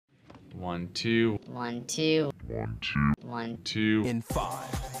1, 2. 1, 2. 1, 2. 1, 2. In 5,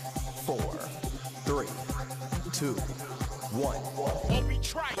 4, 3, 2, 1. Obi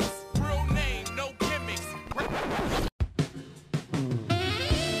Trice, real name, no gimmicks.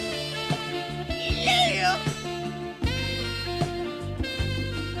 Yeah!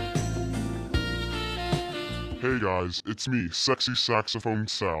 Hey guys, it's me, Sexy Saxophone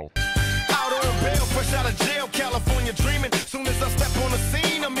Sal. Out on bail, fresh out of jail, California dreaming. Soon as I step on the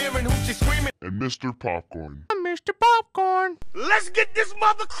scene, I'm hearing hoochie screaming. And Mr. Popcorn. I'm Mr. Popcorn. Let's get this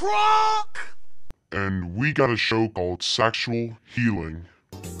mother crock! And we got a show called Sexual Healing.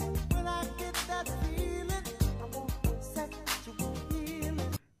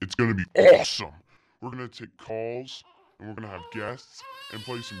 It's gonna be awesome! We're gonna take calls, and we're gonna have guests, and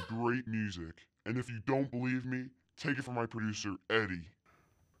play some great music. And if you don't believe me, take it from my producer, Eddie.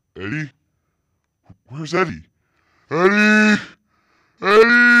 Eddie? Where's Eddie? Eddie!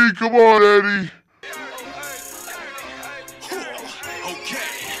 Eddie! Come on, Eddie!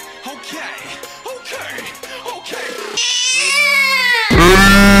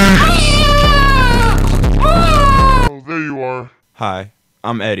 Oh, there you are. Hi,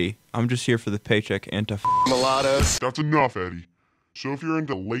 I'm Eddie. I'm just here for the paycheck and to Mulattoes. That's enough, Eddie. So if you're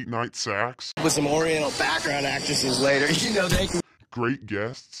into late night sax, With some Oriental background actresses later, you know they can. great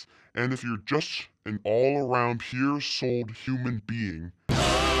guests, and if you're just an all-around pure-souled human being,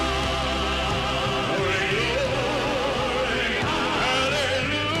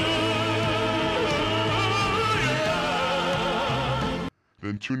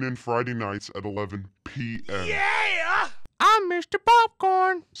 then tune in Friday nights at 11 p.m. Yeah! I'm Mr.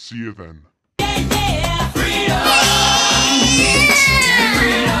 Popcorn. See you then.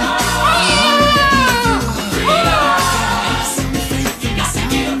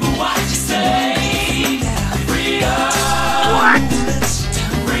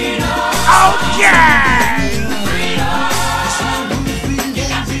 Oh yeah!